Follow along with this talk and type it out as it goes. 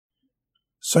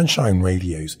Sunshine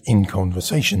Radio's In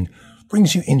Conversation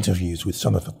brings you interviews with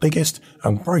some of the biggest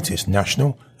and brightest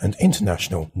national and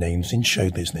international names in show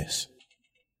business.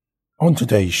 On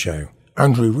today's show,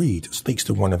 Andrew Reid speaks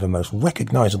to one of the most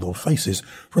recognisable faces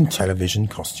from television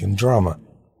costume drama.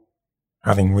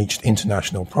 Having reached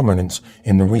international prominence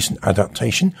in the recent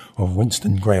adaptation of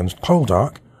Winston Graham's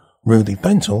Poldark, Ruby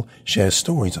BENTALL shares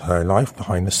stories of her life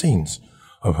behind the scenes,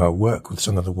 of her work with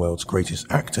some of the world's greatest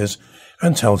actors,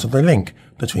 and tells of the link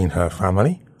between her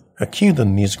family, a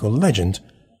Cuban musical legend,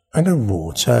 and a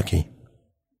raw turkey.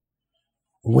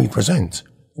 We present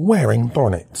Wearing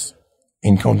Bonnets,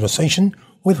 in conversation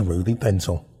with Ruby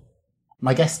BENTALL.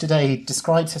 My guest today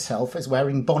describes herself as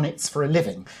wearing bonnets for a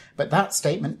living, but that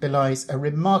statement belies a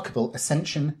remarkable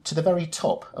ascension to the very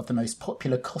top of the most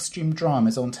popular costume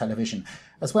dramas on television,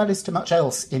 as well as to much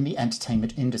else in the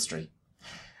entertainment industry.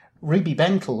 Ruby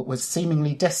BENTALL was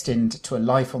seemingly destined to a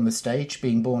life on the stage,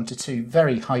 being born to two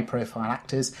very high-profile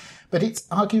actors, but it's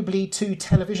arguably two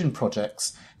television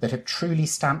projects that have truly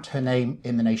stamped her name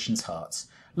in the nation's hearts.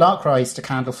 Lark Rise to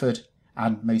Candleford,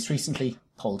 and most recently,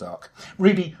 Poldark.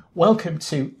 Ruby, welcome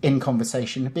to In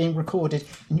Conversation, being recorded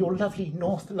in your lovely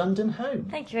North London home.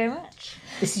 Thank you very much.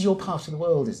 This is your part of the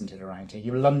world, isn't it, around here?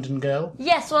 You're a London girl?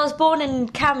 Yes, well, I was born in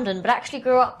Camden, but actually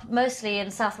grew up mostly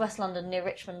in southwest London near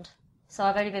Richmond. So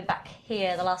I've only been back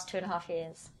here the last 2.5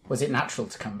 years. Was it natural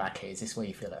to come back here? Is this where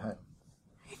you feel at home?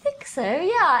 I think so,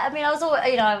 yeah. I mean, I was always,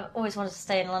 I always wanted to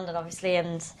stay in London, obviously,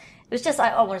 and it was just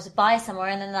I wanted to buy somewhere,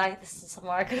 and then this is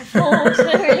somewhere I could afford,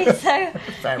 really. So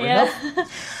fair enough.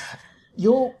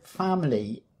 Your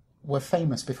family were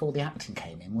famous before the acting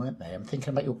came in, weren't they? I'm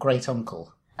thinking about your great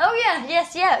uncle. Oh yeah,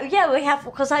 yes, yeah. We have,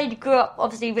 because I grew up.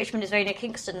 Obviously, Richmond is very near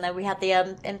Kingston. Though we had the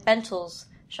in BENTALL's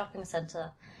shopping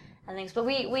centre and things, but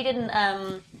we didn't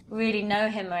really know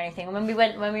him or anything. And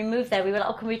when we moved there, we were like,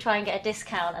 "Oh, can we try and get a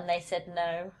discount?" And they said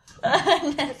no.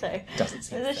 So doesn't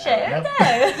seem it's a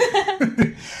fair shame.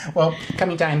 No. Well,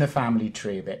 coming down the family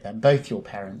tree a bit, then both your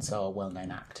parents are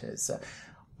well-known actors.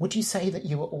 Would you say that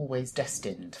you were always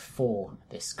destined for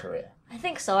this career? I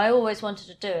think so. I always wanted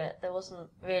to do it. There wasn't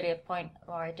really a point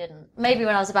where I didn't. Maybe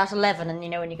when I was about 11, and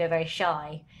when you go very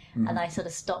shy, and I sort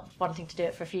of stopped wanting to do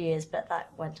it for a few years, but that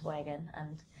went away again.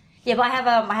 And yeah, but I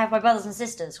have my brothers and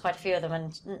sisters, quite a few of them,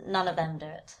 and none of them do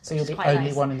it. So you're the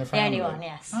only one in the family? The only one,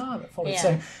 yes. Ah, that follows.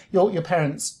 Yeah. So your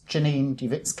parents, Janine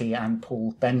Duvitsky and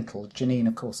Paul BENTALL. Janine,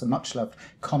 of course, a much-loved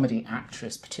comedy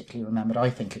actress, particularly remembered,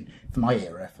 I think, from my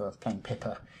era, for playing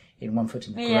Pippa in One Foot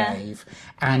in the Grave.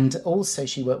 And also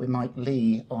she worked with Mike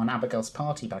Leigh on Abigail's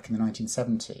Party back in the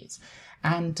 1970s.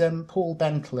 And Paul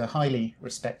BENTALL, a highly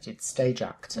respected stage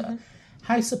actor. Mm-hmm.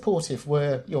 How supportive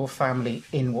were your family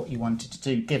in what you wanted to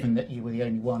do, given that you were the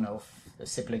only one of the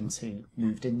siblings who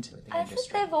moved into the industry? I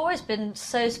think they've always been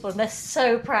so supportive. They're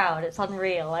so proud. It's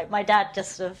unreal. Like, my dad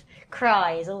just sort of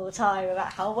cries all the time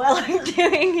about how well I'm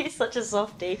doing. He's such a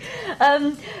softie.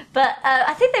 But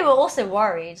I think they were also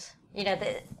worried,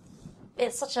 that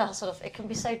it's such a sort of, it can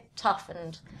be so tough,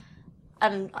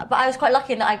 but I was quite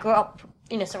lucky in that I grew up,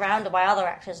 surrounded by other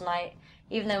actors, and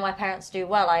even though my parents do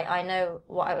well, I know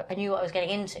I knew what I was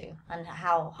getting into and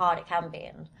how hard it can be,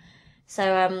 and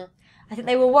so I think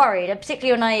they were worried, and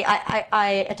particularly when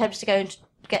I attempted to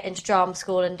get into drama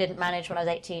school and didn't manage when I was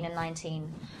 18 and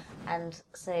 19, and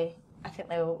so I think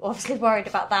they were obviously worried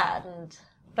about that,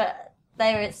 but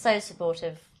they were so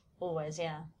supportive always,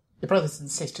 yeah. Your brothers and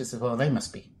sisters as well, they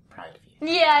must be proud of you.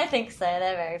 Yeah, I think so.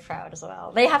 They're very proud as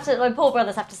well. They have to. My poor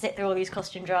brothers have to sit through all these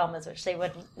costume dramas, which they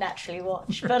wouldn't naturally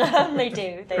watch, but they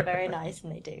do. They're very nice,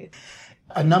 and they do.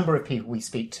 A number of people we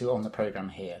speak to on the programme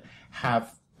here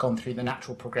have gone through the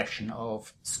natural progression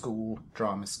of school,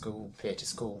 drama school, theatre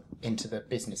school, into the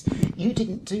business. You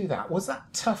didn't do that. Was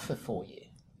that tougher for you?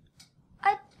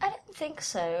 I don't think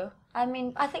so. I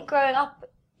mean, I think growing up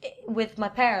with my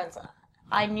parents,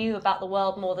 I knew about the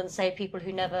world more than, say, people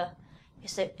who never.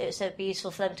 It'd be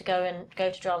useful for them to go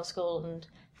to drama school and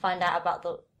find out about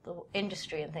the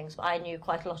industry and things, but I knew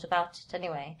quite a lot about it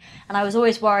anyway. And I was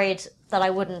always worried that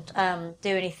I wouldn't do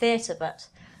any theatre, but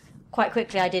quite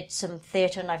quickly I did some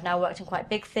theatre, and I've now worked in quite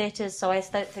big theatres, so I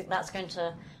don't think that's going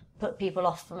to put people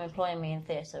off from employing me in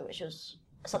theatre, which was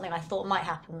something I thought might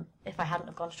happen if I hadn't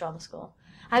have gone to drama school.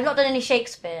 I've not done any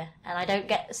Shakespeare, and I don't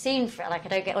get seen for it, I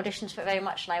don't get auditions for it very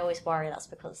much, and I always worry that's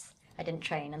because I didn't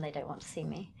train and they don't want to see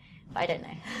me. I don't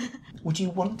know. Would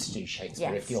you want to do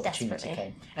Shakespeare if the opportunity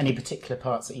came? Any particular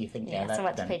parts that you think? Yes, I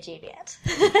want to play Juliet.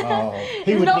 Oh,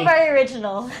 not very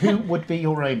original. Who would be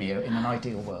your Romeo in an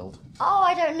ideal world? Oh,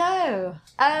 I don't know.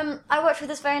 I worked with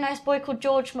this very nice boy called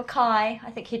George Mackay.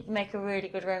 I think he'd make a really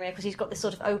good Romeo because he's got this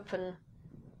sort of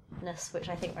openness, which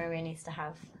I think Romeo needs to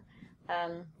have.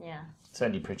 Yeah. So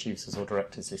any producers or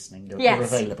directors listening, you're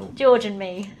Yes, available. George and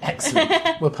me.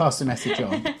 Excellent. We'll pass the message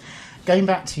on. Going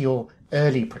back to your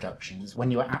early productions,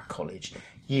 when you were at college,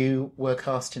 you were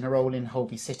cast in a role in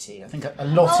Holby City. I think a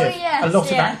lot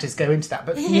of actors go into that,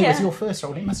 but for you, as your first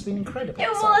role, it must have been incredible. It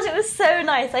was so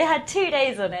nice. I had 2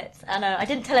 days on it, and I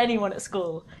didn't tell anyone at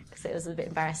school because it was a bit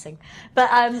embarrassing. But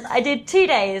I did 2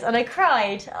 days, and I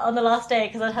cried on the last day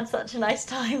because I'd had such a nice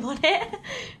time on it.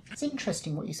 It's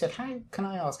interesting what you said. Can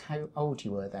I ask how old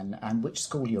you were then, and which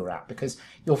school you were at? Because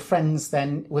your friends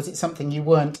then, was it something you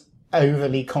weren't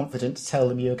overly confident to tell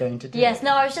them you were going to do? Yes,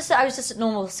 no, I was just at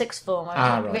normal sixth form. I was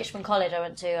at right. Richmond College. I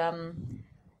went to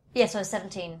so I was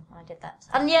 17 when I did that.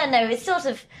 And yeah, no, it's sort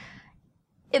of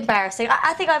embarrassing.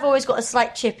 I think I've always got a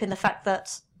slight chip in the fact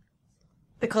that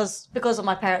because of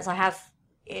my parents, I have,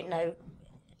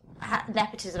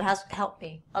 nepotism has helped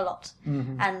me a lot,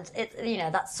 and it,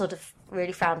 that's sort of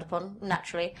really frowned upon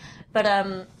naturally. But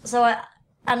the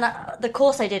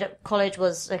course I did at college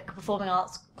was a performing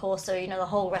arts course, so the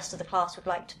whole rest of the class would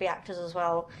like to be actors as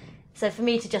well. So for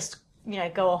me to just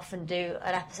go off and do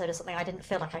an episode or something, I didn't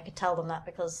feel like I could tell them that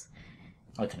because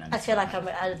I feel like I'm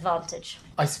at an advantage.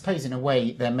 I suppose in a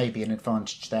way there may be an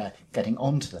advantage there getting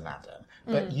onto the ladder,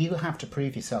 but you have to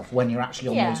prove yourself when you're actually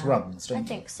on those rungs, don't you? I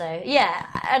think so. Yeah,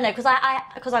 I know, because I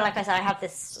like I said, I have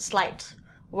this slight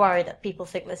worry that people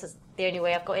think this is the only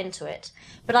way I've got into it.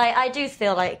 But I do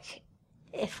feel like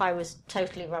if I was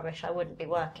totally rubbish, I wouldn't be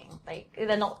working.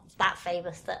 They're not that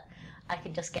famous that I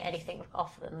could just get anything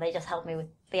off them. They just helped me with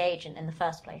the agent in the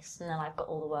first place, and then I've got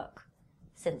all the work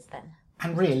since then.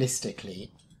 And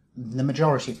realistically, the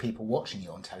majority of people watching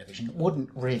you on television wouldn't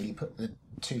really put the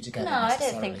two together. No, I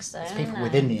don't think so. It's people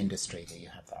within the industry that you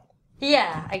have that.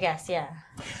 Yeah, I guess, yeah.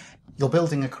 You're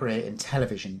building a career in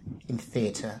television, in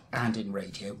theatre and in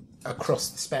radio across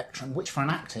the spectrum, which for an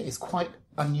actor is quite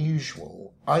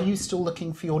unusual. Are you still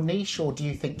looking for your niche, or do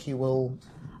you think you will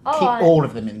keep all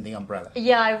of them in the umbrella?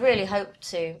 Yeah, I really hope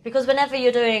to. Because whenever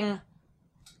you're doing,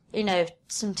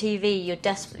 some TV, you're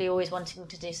desperately always wanting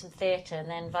to do some theatre, and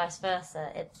then vice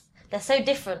versa. They're so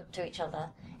different to each other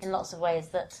in lots of ways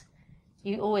that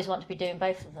you always want to be doing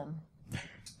both of them.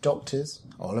 Doctors,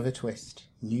 Oliver Twist,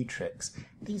 New Tricks.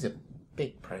 These are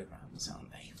big programmes,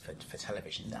 aren't they, for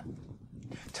television?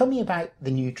 Tell me about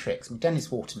the New Tricks.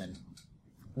 Dennis Waterman.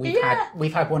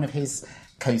 We've had one of his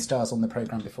co-stars on the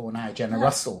programme before now, Jenna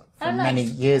Russell, from many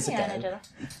years ago.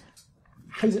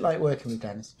 How's it like working with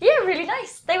Dennis? Yeah, really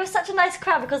nice. They were such a nice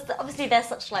crowd because obviously they're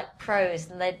such pros,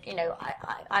 and they,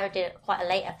 I did quite a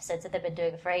late episode, so they've been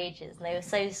doing it for ages, and they were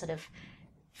so sort of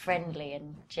friendly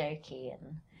and jokey,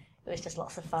 and it was just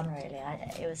lots of fun, really.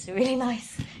 It was really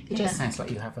nice. It just sounds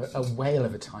like you have a whale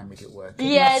of a time with your work.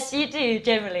 Yes, you do,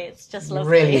 generally. It's just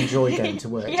lovely. You really enjoy going to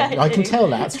work. Yeah, I can tell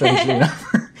that, strangely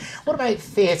enough. What about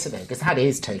theatre, though? Because that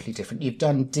is totally different. You've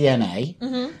done DNA,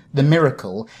 The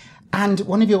Miracle, and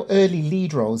one of your early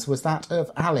lead roles was that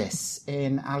of Alice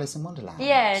in Alice in Wonderland.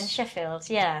 Yeah, in Sheffield,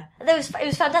 yeah. It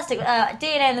was fantastic.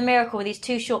 DNA and The Miracle were these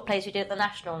 2 short plays we did at the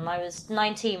National, and I was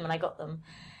 19 when I got them.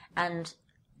 And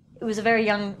it was a very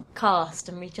young cast,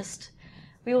 and we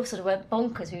all sort of went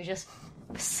bonkers. We were just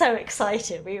so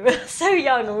excited. We were so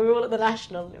young, and we were all at the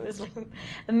National, and it was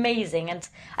amazing. And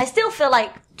I still feel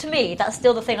like, to me, that's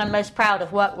still the thing I'm most proud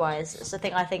of work-wise. It's the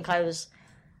thing I think I was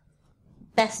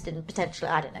best in, potentially,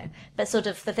 I don't know. But sort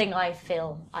of the thing I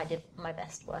feel I did my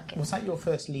best work in. Was that your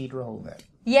first lead role, then?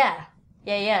 Yeah,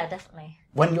 definitely.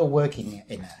 When you're working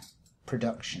in a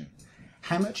production,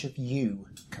 how much of you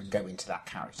can go into that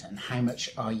character, and how much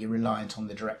are you reliant on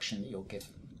the direction that you're given?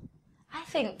 I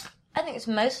think it's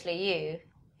mostly you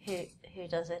who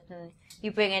does it, and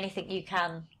you bring anything you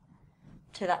can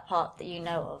to that part that you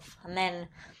know of, and then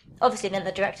obviously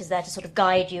the director's there to sort of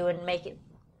guide you and make it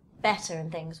better and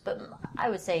things. But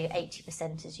I would say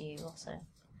 80% is you also. I'm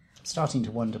starting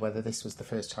to wonder whether this was the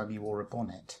first time you wore a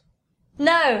bonnet.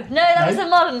 No, that was a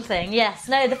modern thing, yes.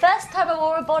 No, the first time I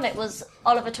wore a bonnet was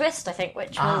Oliver Twist, I think,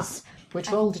 which was... Which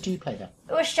role did you play then?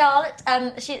 It was Charlotte.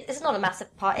 It's not a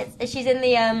massive part. She's in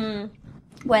the...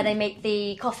 where they make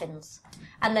the coffins.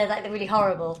 And they're really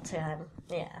horrible to him.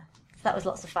 Yeah. So that was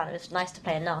lots of fun. It was nice to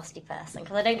play a nasty person,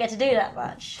 because I don't get to do that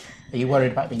much. Are you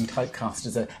worried about being typecast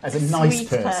as a nice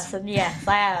person? Yes,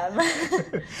 I am.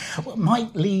 Well, Mike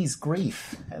Leigh's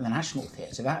Grief at the National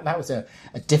Theatre, that was a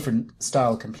different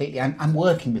style completely. And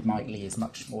working with Mike Leigh is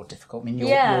much more difficult. I mean,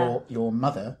 your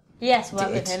mother... Yes,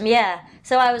 worked with him, yeah.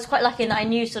 So I was quite lucky in that I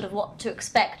knew sort of what to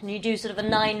expect, and you do sort of a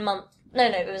 9-month... No,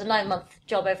 it was a 9-month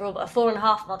job overall, but a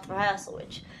 4.5-month rehearsal,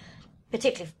 which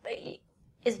particularly...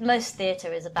 most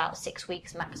theatre is about 6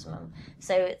 weeks maximum,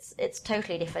 so it's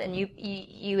totally different, and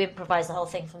you improvise the whole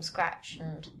thing from scratch,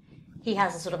 and he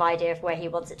has a sort of idea of where he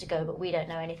wants it to go, but we don't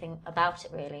know anything about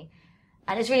it really.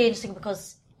 And it's really interesting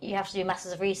because you have to do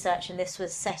masses of research, and this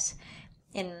was set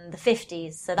in the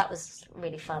 50s, so that was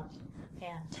really fun.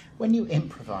 Yeah. When you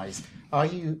improvise, are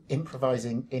you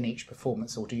improvising in each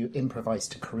performance, or do you improvise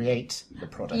to create the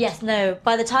product? Yes, no.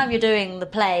 By the time you're doing the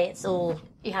play, it's all,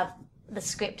 you have the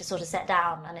script is sort of set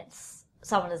down, and it's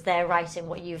someone is there writing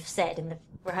what you've said in the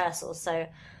rehearsals. So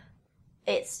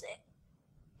it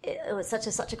was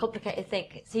such a complicated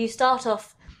thing. So you start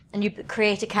off and you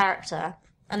create a character,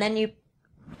 and then you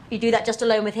do that just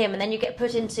alone with him, and then you get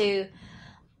put into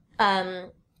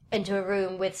a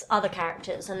room with other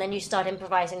characters, and then you start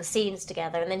improvising scenes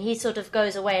together, and then he sort of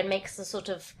goes away and makes the sort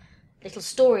of little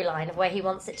storyline of where he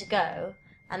wants it to go,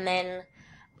 and then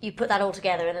you put that all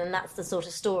together, and then that's the sort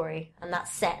of story, and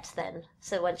that's set then.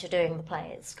 So once you're doing the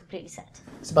play, it's completely set.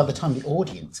 So by the time the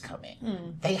audience come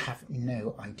in, they have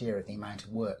no idea of the amount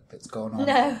of work that's gone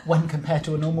on when compared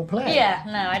to a normal play. Yeah,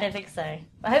 no, I don't think so.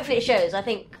 But hopefully it shows. I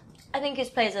think his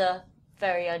plays are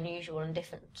very unusual and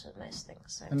different to most things.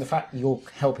 So. And the fact that you're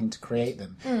helping to create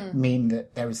them mean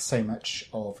that there is so much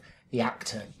of the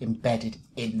actor embedded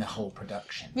in the whole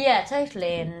production. Yeah,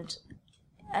 totally,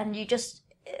 and you just,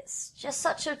 it's just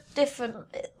such a different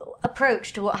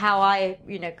approach to how I,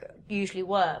 usually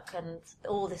work, and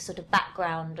all this sort of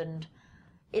background, and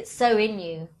it's so in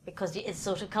you because it's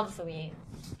sort of come from you.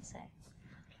 So.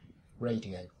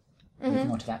 Radio. Moving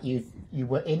on to that, you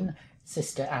were in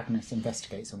Sister Agnes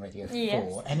Investigates on Radio 4.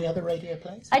 Yes. Any other radio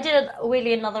plays? I did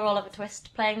Willie Another Oliver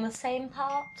Twist, playing the same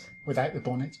part. Without the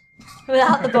bonnet?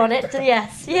 Without the bonnet,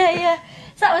 yes. Yeah.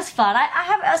 So that was fun.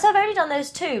 I've only done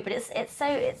those two, but it's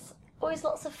always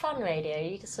lots of fun radio.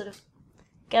 You just sort of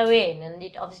go in, and you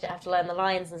obviously don't have to learn the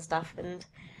lines and stuff and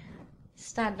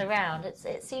stand around.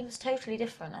 It seems totally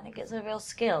different. I think it's a real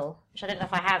skill, which I don't know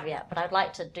if I have yet, but I'd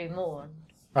like to do more.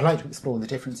 I'd like to explore the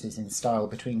differences in style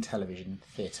between television,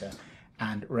 theatre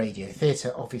and radio.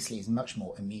 Theatre obviously is much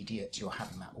more immediate. You're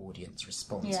having that audience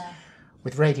response. Yeah.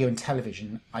 With radio and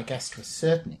television, I guess to a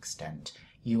certain extent,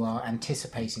 you are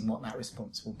anticipating what that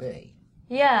response will be.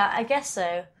 Yeah, I guess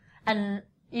so. And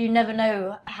you never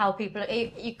know how people...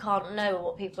 You can't know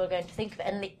what people are going to think of it.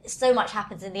 And so much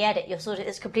happens in the edit.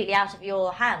 It's completely out of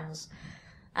your hands.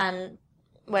 And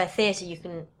where theatre, you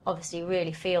can obviously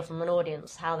really feel from an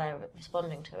audience how they're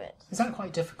responding to it. Is that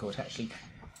quite difficult, actually,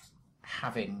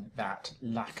 having that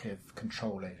lack of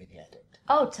control over the edit?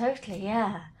 Oh, totally,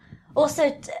 yeah.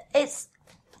 Also, it's...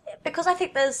 Because I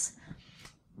think I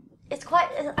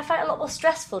find it a lot more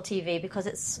stressful, TV, because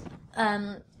it's...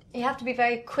 you have to be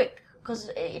very quick, because,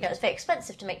 it's very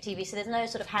expensive to make TV, so there's no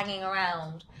sort of hanging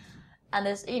around. And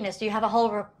there's, so you have a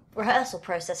whole rehearsal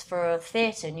process for a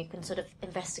theatre, and you can sort of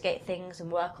investigate things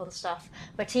and work on stuff.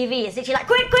 Where TV is literally like,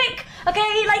 quick,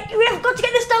 okay, we've got to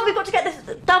get this done, we've got to get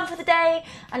this done for the day,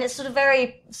 and it's sort of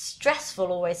very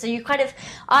stressful always. So you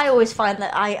I always find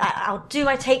that I'll do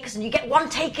my takes, and you get one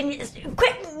take, and you just,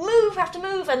 quick, have to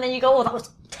move, and then you go, oh, that was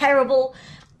terrible,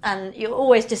 and you're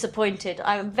always disappointed.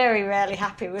 I'm very rarely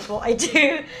happy with what I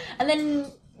do, and then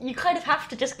you kind of have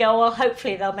to just go, well,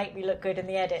 hopefully they'll make me look good in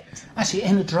the edit. Actually,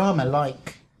 in a drama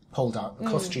like Poldark,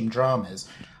 costume dramas,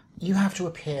 you have to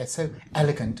appear so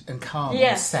elegant and calm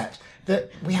on set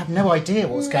that we have no idea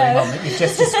what's going on that you've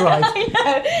just described.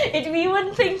 I know. You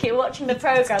wouldn't think it watching the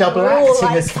programme. Double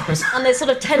acting as far as... And there's sort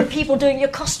of 10 people doing your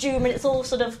costume, and it's all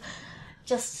sort of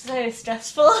just so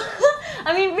stressful.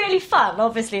 I mean, really fun,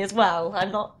 obviously, as well. I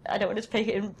don't want to take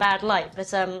it in bad light,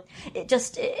 but it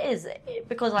is.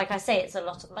 Because, like I say, it's a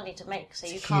lot of money to make, so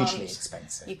it's hugely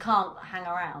expensive. You can't hang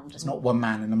around. It's not one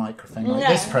man and a microphone like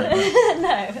this programme.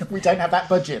 No. We don't have that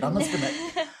budget, I must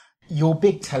admit. Your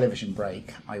big television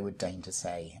break, I would deign to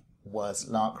say, was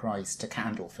Lark Rise to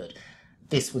Candleford.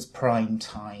 This was prime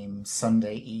time,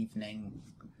 Sunday evening.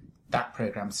 That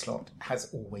programme slot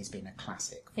has always been a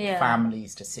classic for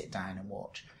families to sit down and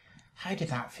watch. How did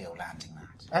that feel, landing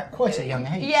that? At quite a young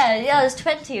age. Yeah, I was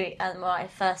 20 when I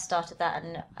first started that,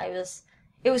 and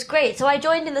it was great. So I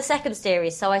joined in the second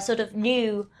series, so I sort of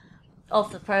knew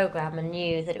of the programme and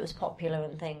knew that it was popular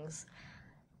and things.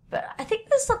 But I think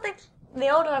there's something, the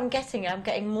older I'm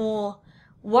getting more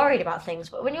worried about things.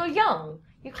 But when you're young,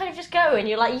 you kind of just go and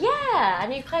you're like, yeah,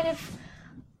 and you kind of...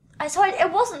 I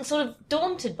wasn't sort of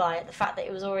daunted by it, the fact that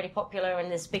it was already popular in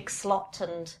this big slot,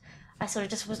 and I sort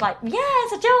of just was like, yeah,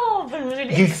 it's a job, and was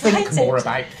really excited. You think more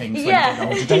about things when you're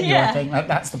older, don't you? I think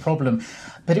that's the problem.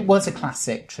 But it was a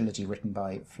classic trilogy written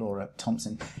by Flora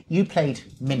Thompson. You played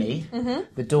Minnie,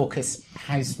 the Dorcas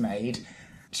housemaid.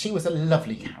 She was a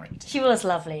lovely character. She was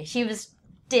lovely. She was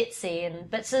ditzy,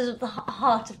 but sort of the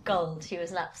heart of gold. She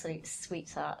was an absolute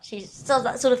sweetheart. She still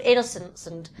that sort of innocence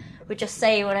and would just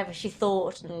say whatever she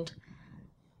thought and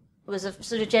was a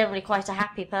sort of generally quite a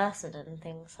happy person and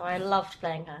things. So I loved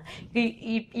playing her.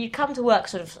 You come to work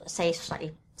sort of, say,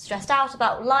 slightly stressed out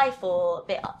about life or a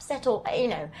bit upset or,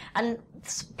 and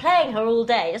playing her all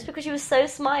day, just because she was so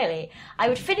smiley, I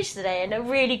would finish the day in a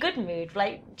really good mood,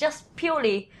 like just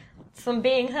purely from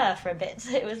being her for a bit.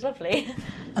 It was lovely.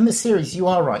 And the series, you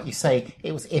are right, you say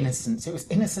it was innocence. It was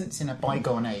innocence in a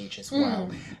bygone age as well.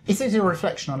 Is it a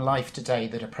reflection on life today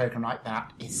that a programme like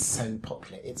that is so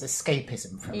popular? It's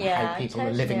escapism from how people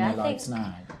are living their lives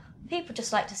now. People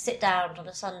just like to sit down on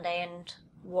a Sunday and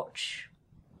watch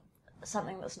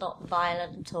something that's not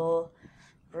violent or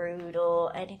rude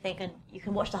or anything, and you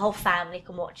can watch, the whole family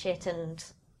can watch it, and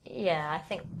I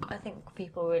think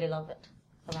people really love it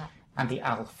for that. And the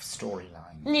Alf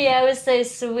storyline. Yeah, it was so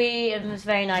sweet, and it was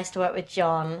very nice to work with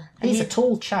John. He's a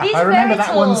tall chap. He's I remember that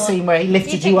tall. one scene where he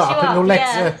lifted you up and your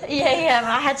legs are... Yeah.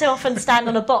 I had to often stand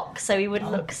on a box so we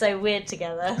wouldn't look so weird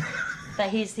together.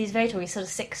 But he's very tall. He's sort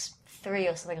of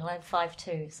 6'3" or something, and I'm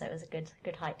 5'2", so it was a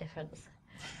good height difference.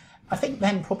 I think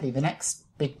then probably the next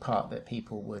big part that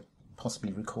people would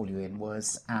possibly recall you in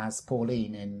was as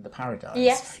Pauline in The Paradise.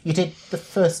 Yes. You did the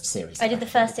first series. I did the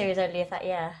first series only of that,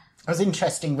 yeah. It was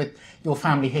interesting with your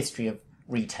family history of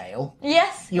retail.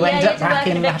 Yes. You end up back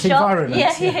in that environment.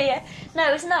 Yeah. No,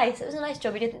 it was nice. It was a nice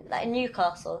job. We did that in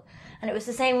Newcastle. And it was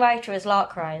the same writer as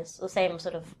Lark Rise, the same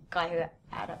sort of guy who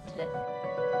adapted it.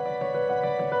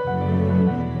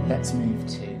 Let's move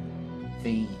to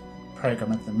the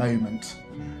programme of the moment,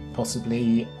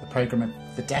 possibly the programme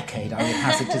of the decade, I would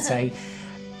hazard to say.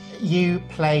 You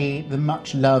play the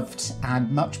much-loved and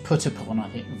much put-upon, I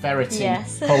think, Verity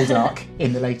Poldark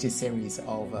in the latest series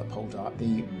of Poldark,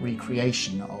 the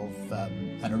recreation of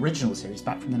an original series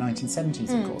back from the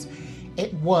 1970s, of course.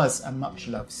 It was a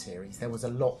much-loved series. There was a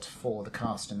lot for the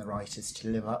cast and the writers to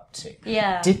live up to.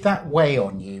 Yeah. Did that weigh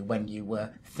on you when you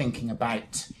were thinking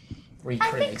about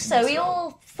recreating? I think so. We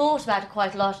all thought about it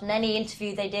quite a lot. In any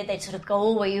interview they did, they'd sort of go,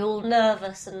 "Oh, were you all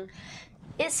nervous?" And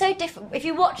it's so different. If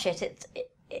you watch it,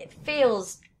 it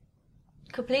feels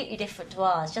completely different to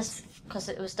ours, just because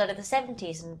it was done in the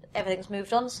 70s and everything's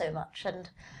moved on so much. And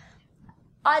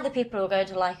either people were going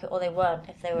to like it or they weren't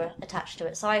if they were attached to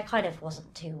it. So I kind of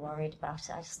wasn't too worried about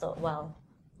it. I just thought, well,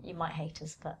 you might hate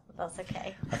us, but that's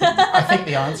okay. I think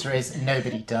the answer is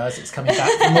nobody does. It's coming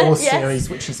back for more series,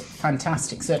 which is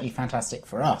fantastic, certainly fantastic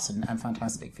for us and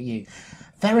fantastic for you.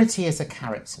 Verity is a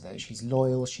character, though. She's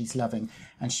loyal, she's loving,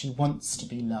 and she wants to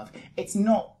be loved. It's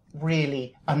not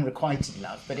really unrequited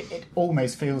love, but it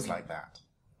almost feels like that.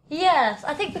 Yes,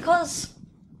 I think because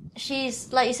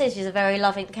she's, like you say, she's a very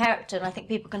loving character, and I think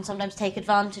people can sometimes take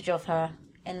advantage of her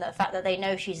in the fact that they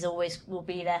know she's always will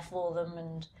be there for them,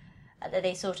 and that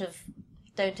they sort of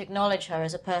don't acknowledge her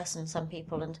as a person, some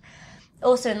people. And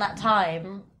also in that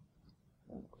time,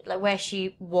 like where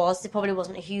she was, there probably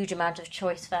wasn't a huge amount of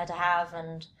choice for her to have,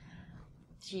 and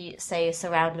she, say, is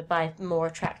surrounded by more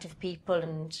attractive people,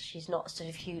 and she's not sort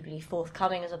of hugely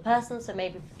forthcoming as a person, so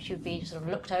maybe she would be sort of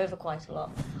looked over quite a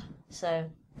lot. So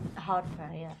hard for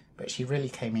her, yeah. But she really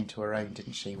came into her own,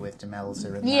 didn't she, with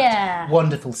Demelza and that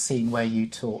wonderful scene where you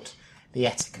taught the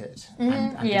etiquette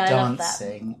and the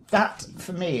dancing. That,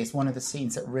 for me, is one of the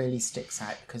scenes that really sticks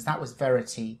out, because that was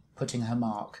Verity putting her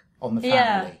mark on the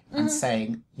family and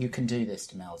saying, you can do this,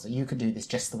 Demelza, you can do this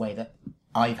just the way that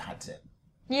I've had to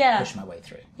push my way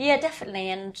through. Yeah, definitely.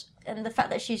 And the fact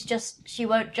that she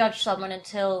won't judge someone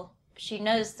until she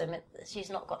knows them. She's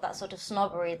not got that sort of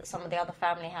snobbery that some of the other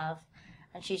family have.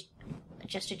 And she's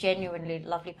just a genuinely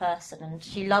lovely person, and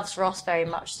she loves Ross very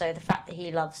much, so the fact that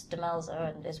he loves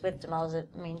Demelza and is with Demelza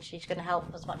means she's going to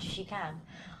help as much as she can.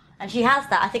 And she has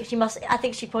that. I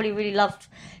think she probably really loved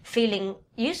feeling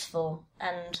useful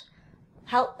and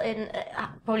help, and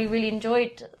probably really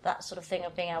enjoyed that sort of thing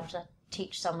of being able to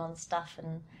teach someone stuff.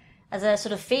 And as a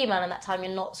sort of female in that time,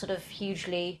 you're not sort of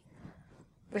hugely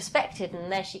respected, and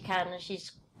there she can, and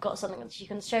she's got something that she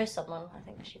can show someone. I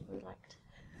think she really liked.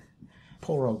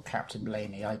 Poor old Captain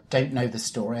Blaney. I don't know the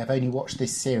story. I've only watched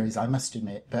this series, I must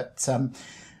admit. But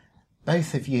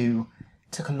both of you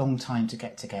took a long time to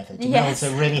get together.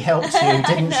 Demelza really helped you,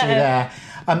 didn't she, there?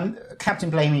 Captain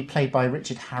Blaney, played by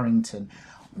Richard Harrington.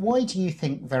 Why do you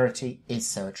think Verity is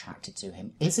so attracted to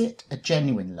him? Is it a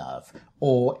genuine love,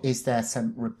 or is there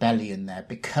some rebellion there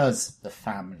because the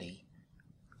family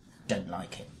don't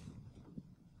like him?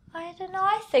 I don't know.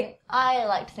 I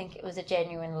like to think it was a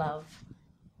genuine love.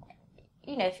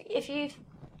 You know, if you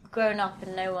grown up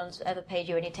and no one's ever paid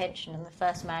you any attention, and the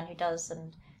first man who does,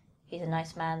 and he's a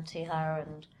nice man to her,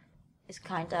 and is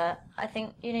kind of, I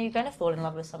think, you're going to fall in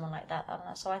love with someone like that,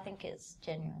 so I think it's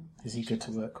genuine. Is he good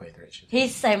to work with, Richard?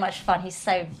 He's so much fun. He's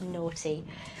so naughty.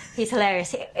 He's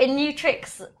hilarious. In New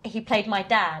Tricks, he played my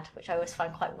dad, which I always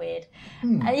find quite weird.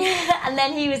 And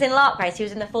then he was in Lark Race. He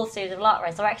was in the 4th series of Lark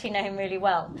Race, so I actually know him really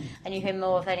well. I knew him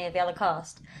more than any of the other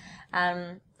cast.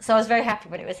 So I was very happy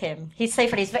when it was him. He's so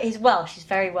funny. He's Welsh. He's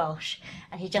very Welsh.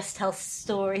 And he just tells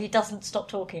story. He doesn't stop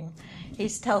talking. He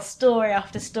tells story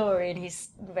after story, and he's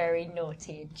very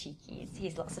naughty and cheeky.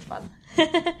 He's lots of fun.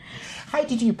 How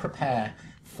did you prepare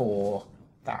for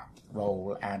that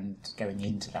role and going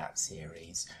into that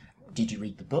series? Did you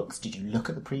read the books? Did you look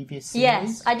at the previous series?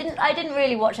 Yes. I didn't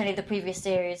really watch any of the previous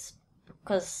series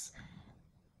because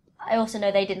I also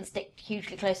know they didn't stick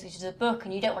hugely closely to the book,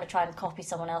 and you don't want to try and copy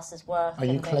someone else's work. Are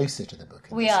you closer to the book?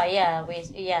 We are, yeah.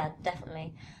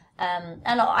 Definitely. And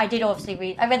I did obviously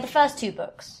read. I read the first 2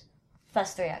 books,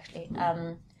 first 3 actually.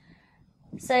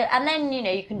 So, and then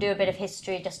you can do a bit of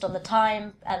history just on the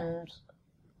time and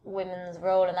women's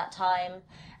role in that time.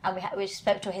 And we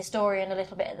spoke to a historian a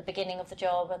little bit at the beginning of the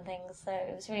job and things. So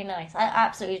it was really nice. I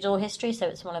absolutely adore history, so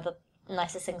it's one of the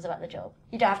nicest things about the job.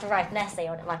 You don't have to write an essay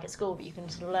on it like at school, but you can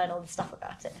sort of learn all the stuff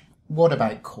about it. What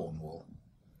about Cornwall?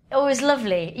 Oh, it was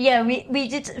lovely. Yeah, we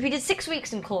did 6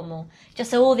 weeks in Cornwall,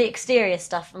 just so all the exterior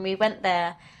stuff, and we went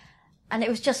there, and it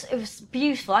was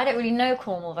beautiful. I don't really know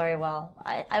Cornwall very well.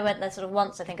 I went there sort of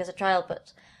once, I think, as a child,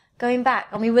 but going back,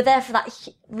 and we were there for that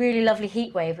really lovely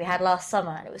heat wave we had last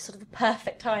summer, and it was sort of the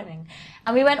perfect timing.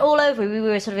 And we went all over. We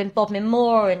were sort of in Bodmin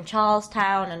Moor and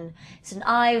Charlestown and St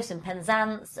Ives and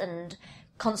Penzance and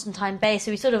Constantine Bay, so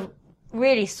we sort of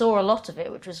really saw a lot of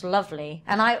it, which was lovely.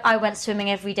 And I went swimming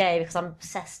every day because I'm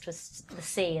obsessed with the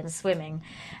sea and swimming.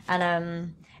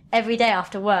 And every day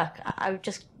after work, I would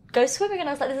just go swimming, and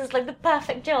I was like, this is like the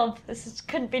perfect job.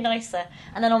 Couldn't be nicer.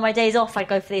 And then on my days off, I'd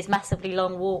go for these massively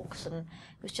long walks, and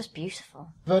it was just beautiful.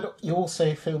 But you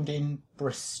also filmed in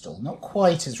Bristol. Not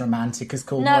quite as romantic as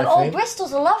Cornwall. No,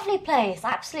 Bristol's a lovely place. I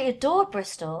absolutely adored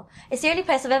Bristol. It's the only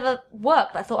place I've ever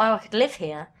worked that I thought, I could live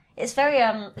here. It's very,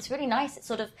 it's really nice.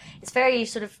 It's very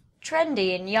sort of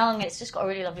trendy and young, and it's just got a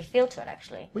really lovely feel to it,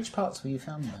 actually. Which parts were you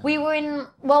filming there? We were in,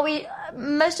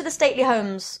 most of the stately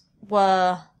homes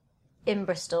were in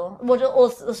Bristol, all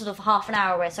sort of half an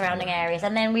hour away, surrounding areas,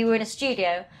 and then we were in a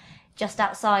studio just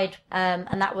outside,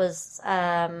 and that was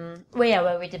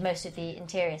where we did most of the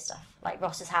interior stuff. Like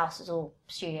Ross's house was all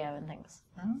studio and things.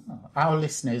 Oh. Our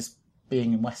listeners,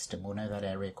 being in Weston, will know that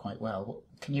area quite well.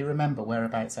 Can you remember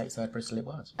whereabouts outside Bristol it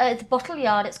was? It's Bottle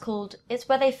Yard. It's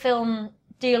where they film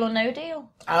Deal or No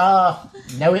Deal. Ah,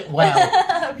 know it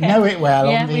well. Okay. Know it well.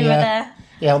 Yeah, we were there.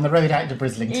 Yeah, on the road out to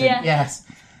Brislington. Yeah. Yes.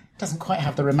 Doesn't quite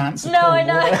have the romance of No, Cornwall. I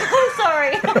know. I'm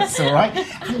sorry. That's all right.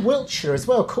 And Wiltshire as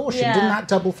well, Caution. Yeah. Didn't that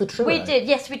double for Truro? We did,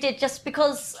 yes, we did. Just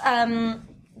because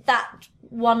that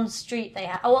one street they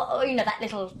have, that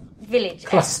little village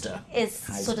cluster is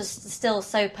sort of still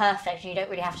so perfect, and you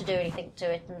don't really have to do anything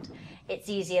to it, and it's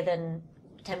easier than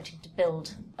attempting to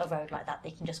build a road like that. They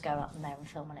can just go up and there and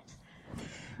film on it.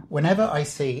 Whenever I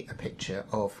see a picture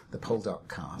of the Poldark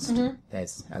cast,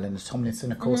 there's Eleanor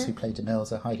Tomlinson, of course, who played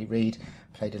Emilza, Heidi Reid,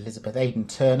 played Elizabeth Aidan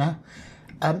Turner.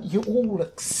 You all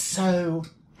look so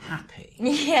happy.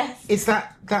 Yes.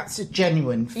 That's a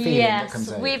genuine feeling that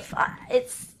comes over?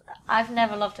 I've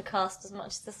never loved a cast as much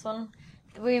as this one.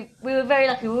 We were very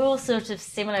lucky. We were all sort of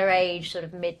similar age, sort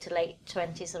of mid to late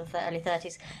 20s, sort of early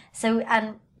 30s.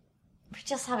 And we're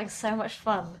just having so much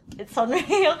fun. It's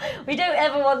unreal. We don't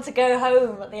ever want to go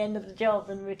home at the end of the job,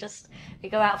 and we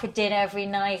go out for dinner every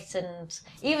night. And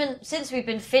even since we've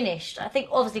been finished, I think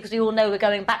obviously because we all know we're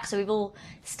going back, so we've all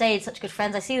stayed such good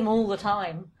friends. I see them all the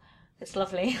time. It's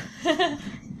lovely.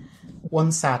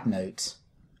 One sad note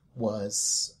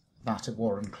was that of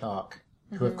Warren Clarke,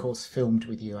 who of course filmed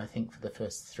with you, I think, for the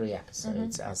first 3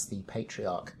 episodes as the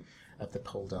patriarch of the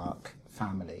Poldark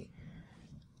family.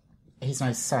 He's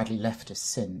now sadly left us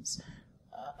since.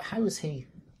 How was he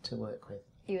to work with?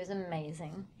 He was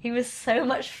amazing. He was so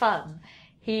much fun.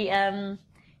 He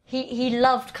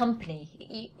loved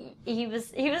company.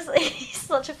 He's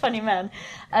such a funny man.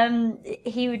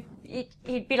 He'd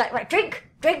be like, right, drink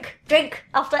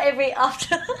after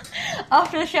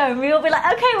the show, and we'd all be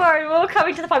like, okay, Warren, we're all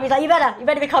coming to the pub. He's like, you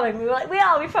better be coming. We were like,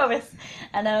 we promise.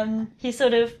 And he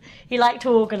liked to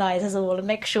organise us all and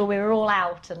make sure we were all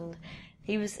out, and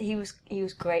he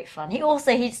was great fun.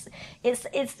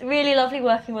 It's really lovely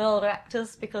working with older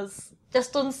actors because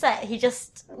just on set, he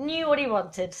just knew what he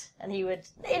wanted, and he would,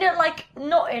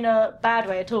 not in a bad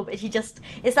way at all, but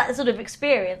it's that sort of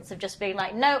experience of just being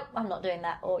like, no, I'm not doing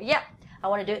that, or yep, I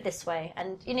want to do it this way.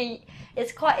 And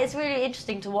it's really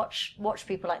interesting to watch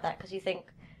people like that, because you think,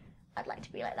 I'd like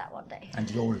to be like that one day. And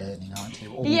you're learning, aren't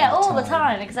you? All the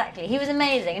time, exactly. He was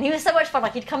amazing, and he was so much fun.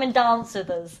 Like, he'd come and dance with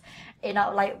us,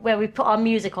 where we put our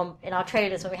music on in our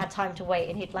trailers when we had time to wait,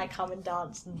 and he'd come and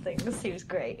dance and things. He was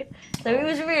great. So it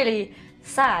was really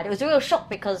sad. It was a real shock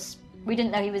because we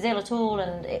didn't know he was ill at all,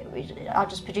 and our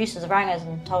just producers rang us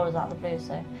and told us out of the blue.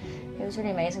 So it was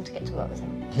really amazing to get to work with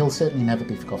him. He'll certainly never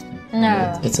be forgotten.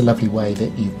 No, it's a lovely way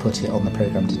that you've put it on the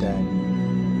programme today.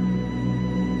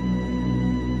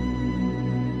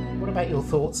 What about your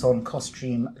thoughts on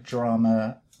costume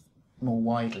drama more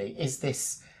widely? Is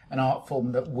this an art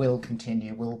form that will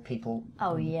continue? Will people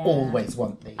always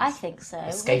want these? I think so.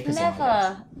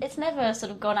 Escapism, it's never sort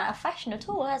of gone out of fashion at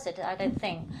all, has it? I don't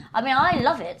think. I mean, I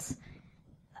love it.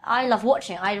 I love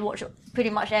watching it. I watch pretty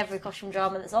much every costume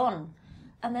drama that's on,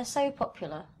 and they're so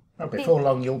popular. Well, before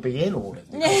long you'll be in all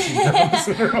of them.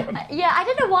 Yeah, I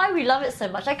don't know why we love it so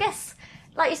much. I guess,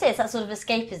 like you say, it's that sort of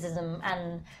escapism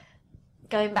and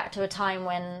going back to a time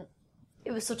when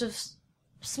it was sort of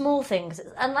small things.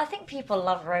 And I think people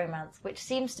love romance, which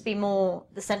seems to be more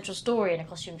the central story in a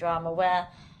costume drama, where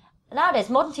nowadays,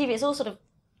 modern TV, it's all sort of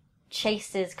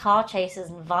chases, car chases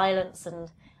and violence, and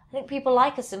I think people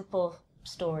like a simple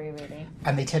story, really.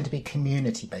 And they tend to be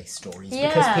community-based stories,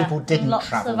 because people didn't travel very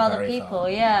far. Lots of other people,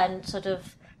 and sort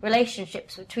of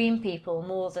relationships between people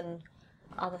more than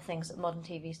other things that modern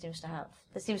TV seems to have.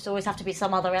 There seems to always have to be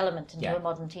some other element into a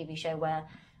modern TV show, where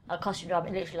a costume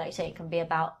drama, literally, like you say, it can be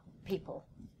about people.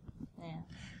 Yeah.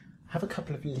 I have a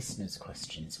couple of listeners'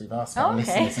 questions. We've asked our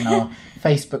listeners and our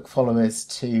Facebook followers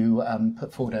to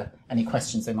put forward any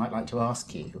questions they might like to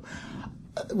ask you.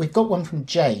 We've got one from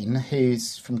Jane,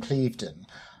 who's from Clevedon.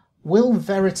 Will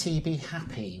Verity be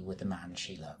happy with the man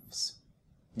she loves?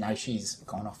 Now she's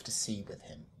gone off to sea with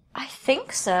him. I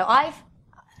think so. I've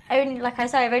only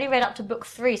read up to book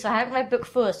 3, so I haven't read book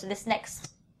 4, so this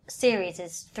next series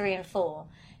is 3 and 4.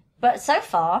 But so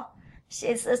far,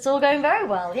 it's all going very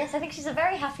well. Yes, I think she's a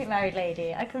very happy married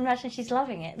lady. I can imagine she's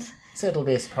loving it. So it'll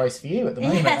be a surprise for you at the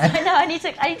moment. Yes, I know. I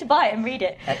need to buy it and read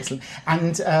it. Excellent.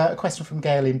 And a question from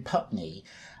Gail in Putney.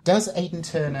 Does Aidan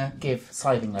Turner give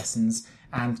scything lessons,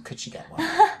 and could she get one?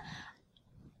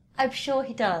 I'm sure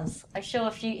he does. I'm sure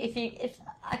if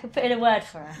I could put in a word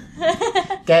for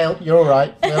her. Gail, you're all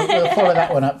right. We'll follow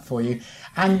that one up for you.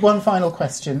 And one final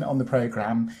question on the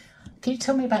programme. Can you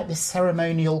tell me about this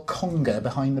ceremonial conga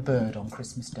behind the bird on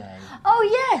Christmas Day?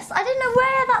 Oh, yes. I don't know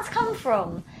where that's come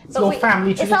from. It's your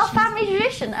family tradition? It's our family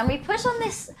tradition. And we put on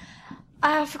this...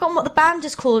 I've forgotten what the band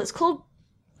is called. It's called...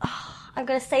 I'm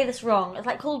going to say this wrong. It's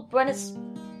called Brenner's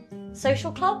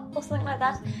Social Club or something like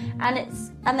that.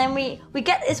 And then we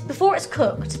get this before it's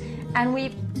cooked. And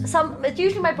it's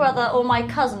usually my brother or my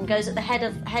cousin goes at the head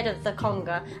of the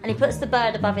conga, and he puts the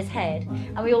bird above his head,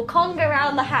 and we all conga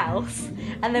around the house,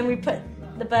 and then we put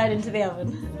the bird into the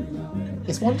oven.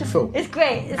 It's wonderful. It's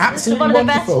great. It's Absolutely one of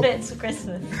wonderful. the best bits of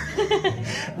Christmas.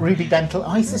 Ruby Bental,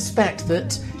 I suspect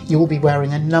that you will be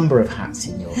wearing a number of hats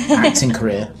in your acting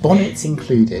career, bonnets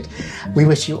included. We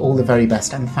wish you all the very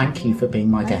best, and thank you for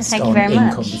being my guest on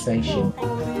In Conversation.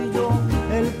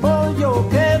 Pollo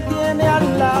que tiene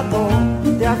al lado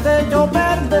te hace yo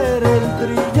perder el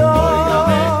trillo.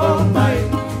 Óigame, compay,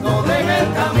 no deje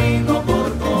el camino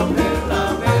por coger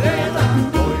la vereda.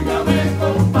 Óigame,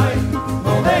 compay,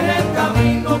 no deje el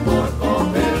camino por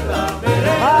coger la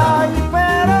vereda. Ay,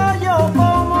 pero yo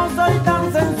como soy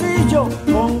tan sencillo,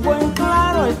 pongo en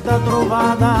claro esta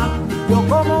trovada. Yo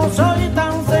como soy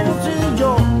tan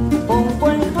sencillo, pongo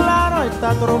en claro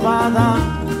esta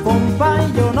trovada.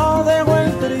 Compay, yo no dejo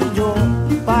el trillo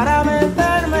para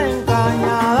meterme en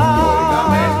cañada.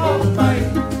 Óigame, compay,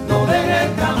 no deje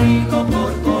el camino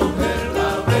por coger la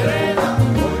vereda.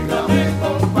 Óigame,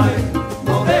 compay,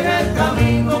 no deje el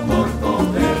camino por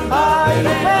coger la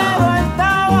vereda. Pero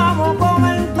estábamos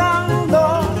comentando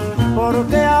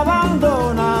porque ha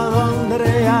abandonado a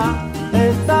Andrea.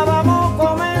 Estábamos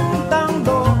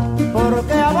comentando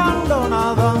porque ha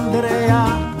abandonado a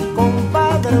Andrea.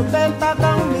 Compadre, usted está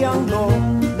cambiando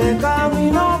de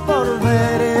camino por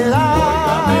vereda.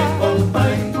 Óigame,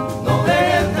 compay, no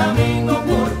deje el camino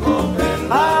por coger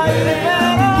la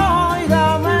vereda.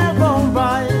 Óigame,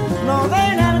 compay, no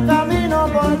deje el camino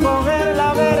por coger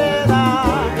la vereda.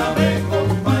 Óigame,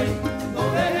 compay, no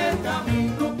deje el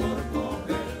camino por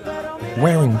coger la vereda.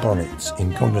 Wearing Bonnets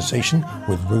in Conversation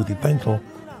with Ruby Bental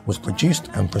was produced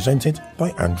and presented by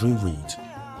Andrew Reid.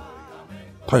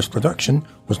 Post-production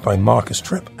was by Marcus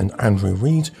Tripp and Andrew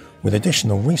Reid, with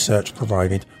additional research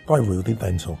provided by Rudy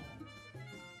BENTALL.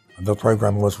 The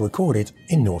programme was recorded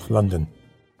in North London.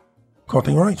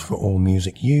 Copyright for all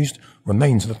music used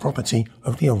remains the property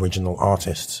of the original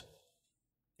artists.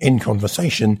 In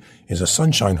Conversation is a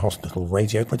Sunshine Hospital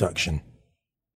radio production.